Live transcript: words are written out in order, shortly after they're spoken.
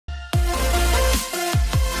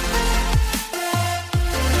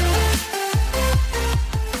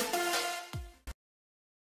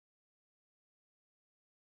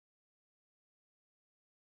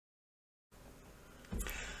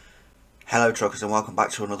Hello truckers and welcome back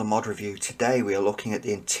to another mod review. Today we are looking at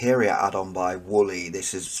the interior add-on by Wolli.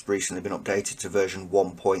 This has recently been updated to version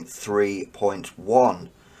 1.3.1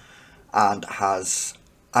 and has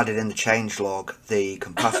added in the changelog the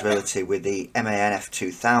compatibility with the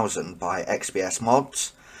ETS2 by XBS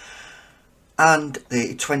Mods and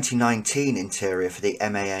the 2019 interior for the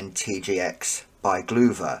TGX by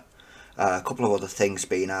Gluver. A couple of other things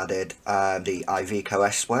being added, the Iveco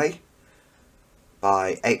S-Way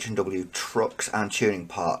by H&W Trucks and Tuning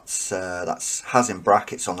Parts. That has in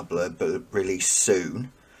brackets on the blurb, but released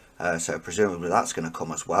soon. So presumably that's going to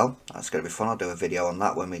come as well. That's going to be fun. I'll do a video on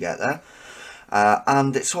that when we get there.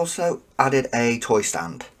 And it's also added a toy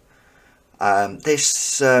stand.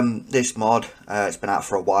 This mod, it's been out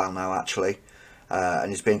for a while now actually,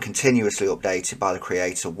 and it's been continuously updated by the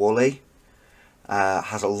creator Wolli.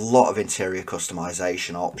 Has a lot of interior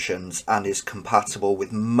customization options and is compatible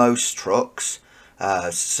with most trucks.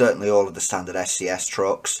 Certainly all of the standard SCS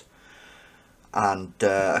trucks, and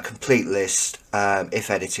a complete list,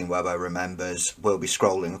 if Editing Webbo remembers, will be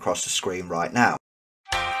scrolling across the screen right now.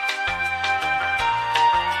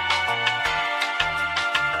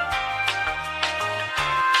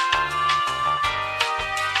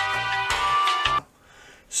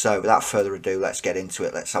 So without further ado, let's get into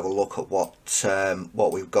it. Let's have a look at what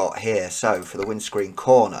we've got here. So for the windscreen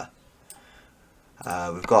corner,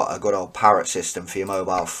 we've got a good old parrot system for your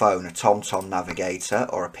mobile phone, a TomTom navigator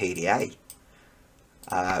or a PDA.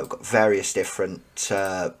 We've got various different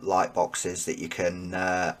light boxes that you can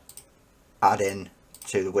add in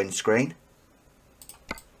to the windscreen.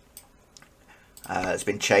 There's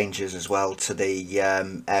been changes as well to the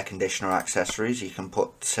air conditioner accessories. You can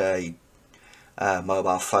put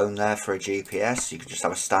mobile phone there for a GPS. You can just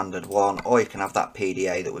have a standard one, or you can have that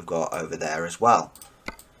PDA that we've got over there as well.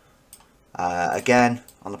 Again,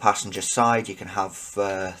 on the passenger side, you can have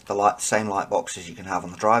the same light boxes you can have on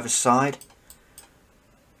the driver's side.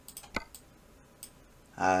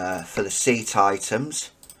 For the seat items,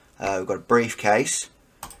 we've got a briefcase.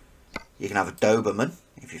 You can have a Doberman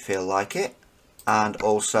if you feel like it, and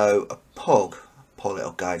also a pug. Poor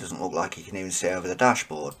little guy doesn't look like he can even see over the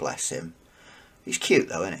dashboard, bless him. He's cute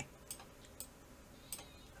though, isn't he?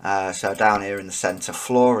 So down here in the centre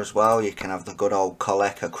floor as well, you can have the good old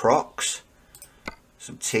Coleca Crocs,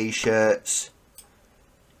 some t-shirts,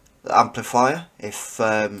 the amplifier, if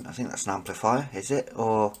I think that's an amplifier, is it?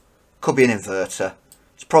 Or could be an inverter.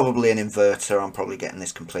 It's probably an inverter. I'm probably getting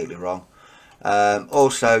this completely wrong.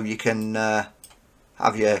 Also, you can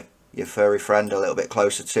have your furry friend a little bit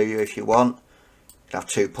closer to you if you want. You can have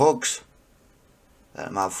two pugs. Let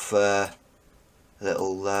them have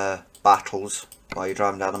little battles while you're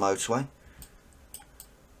driving down the motorway.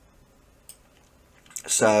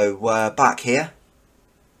 So back here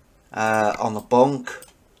on the bunk,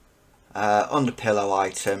 under pillow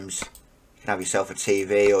items, you can have yourself a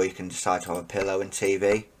TV, or you can decide to have a pillow and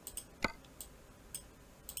TV.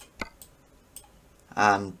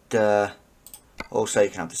 And also you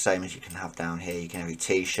can have the same as you can have down here. You can have your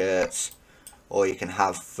t-shirts, or you can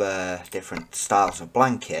have different styles of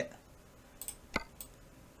blanket.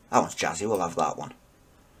 That one's jazzy, we'll have that one.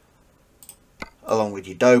 Along with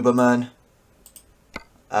your Doberman,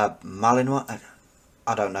 Malinois,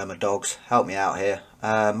 I don't know my dogs, help me out here.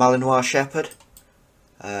 Malinois Shepherd.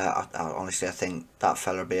 Honestly, I think that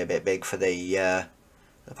fella would be a bit big for the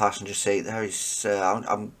passenger seat there. He's,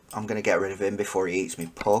 I'm going to get rid of him before he eats me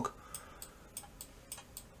pug.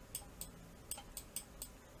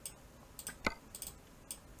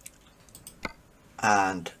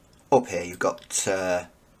 And up here you've got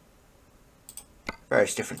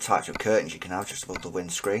various different types of curtains you can have just above the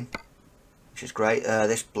windscreen, which is great.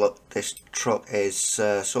 This truck is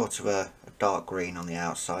sort of a dark green on the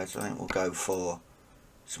outside, so I think we'll go for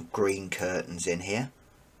some green curtains in here.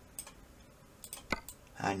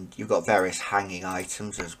 And you've got various hanging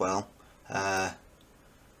items as well. Shall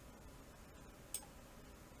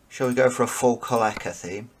we go for a full Coleca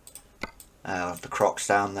theme? I'll have the Crocs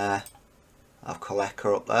down there. I'll have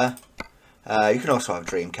Coleca up there. You can also have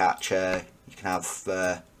Dreamcatcher. You can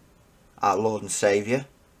have our Lord and Saviour,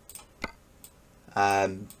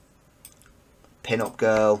 Pin-Up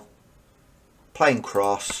Girl, Plain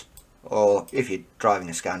Cross, or if you're driving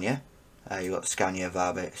a Scania, you've got the Scania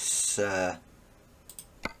Vabits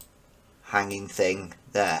hanging thing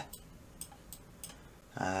there.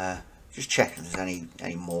 Just checking if there's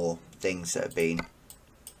any more things that have been.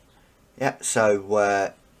 Yeah,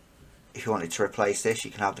 so if you wanted to replace this,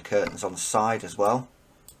 you can have the curtains on the side as well.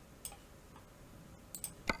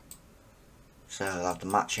 So I'll have the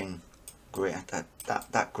matching green,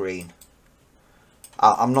 that green.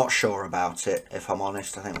 I'm not sure about it, if I'm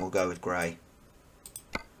honest. I think we'll go with grey.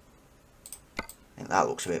 I think that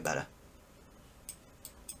looks a bit better.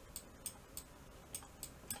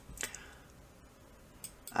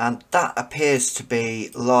 And that appears to be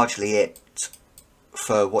largely it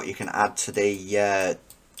for what you can add to the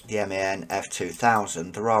MAN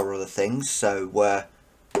F2000. There are other things, so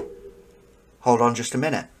hold on just a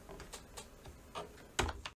minute.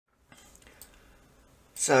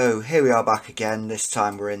 So here we are back again. This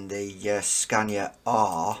time we're in the Scania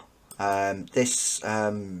R. This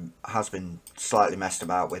has been slightly messed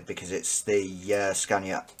about with because it's the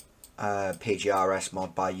Scania PGRS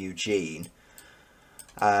mod by Eugene.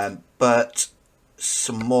 But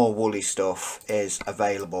some more Wolli stuff is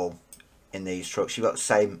available in these trucks. You've got the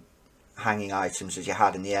same hanging items as you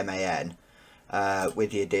had in the MAN,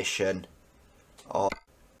 with the addition of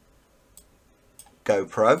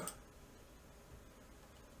GoPro,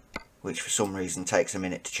 which for some reason takes a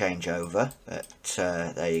minute to change over, but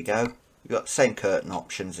there you go. You've got the same curtain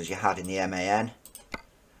options as you had in the MAN,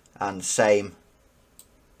 and the same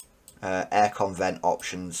aircon vent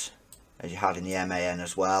options as you had in the MAN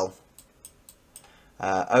as well.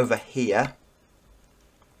 Over here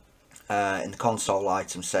in the console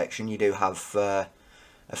item section, you do have a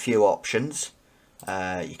few options.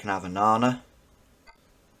 You can have a Nana.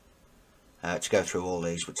 To go through all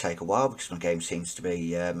these would take a while because my game seems to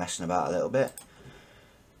be messing about a little bit.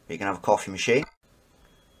 But you can have a coffee machine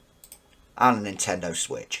and a Nintendo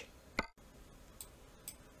Switch.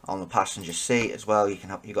 On the passenger seat as well, you've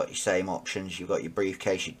got your same options. You've got your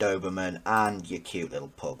briefcase, your Doberman, and your cute little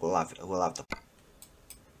pug. We'll have the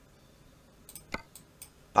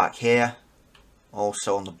back here.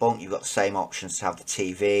 Also on the bunk, you've got the same options to have the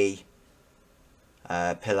TV,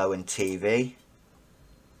 pillow and TV.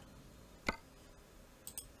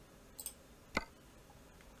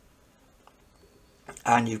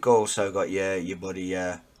 And you've also got your buddy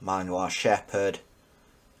Malinois Shepherd,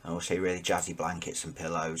 and also really jazzy blankets and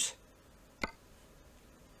pillows.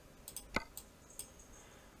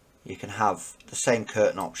 You can have the same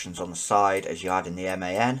curtain options on the side as you had in the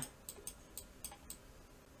MAN.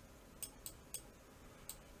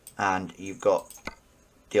 And you've got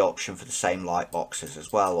the option for the same light boxes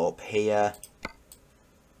as well up here.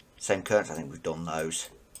 Same curtains, I think we've done those.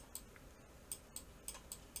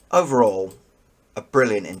 Overall, a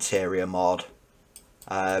brilliant interior mod.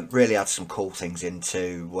 Really adds some cool things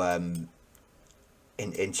into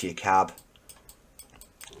your cab,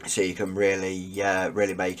 so you can really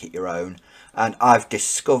really make it your own. And I've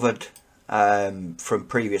discovered from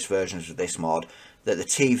previous versions of this mod that the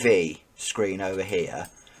TV screen over here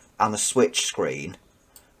and the switch screen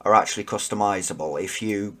are actually customizable. If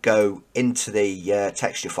you go into the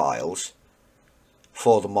texture files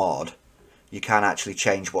for the mod, you can actually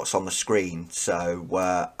change what's on the screen. So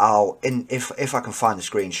if I can find the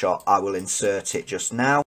screenshot, I will insert it just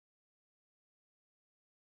now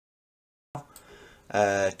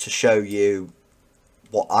to show you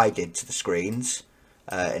what I did to the screens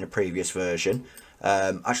in a previous version.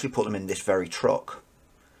 Actually put them in this very truck.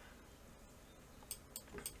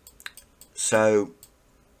 So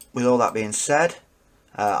with all that being said,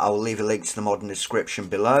 I will leave a link to the mod in the description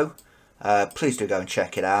below. Please do go and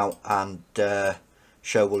check it out and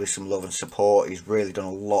show Wolli some love and support. He's really done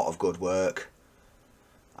a lot of good work.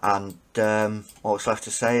 And all that's left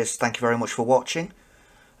to say is thank you very much for watching.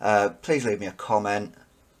 Please leave me a comment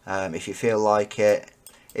if you feel like it.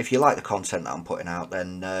 If you like the content that I'm putting out,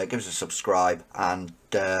 then give us a subscribe and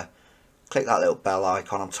click that little bell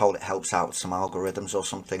icon. I'm told it helps out with some algorithms or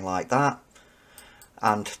something like that.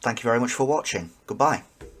 And thank you very much for watching. Goodbye.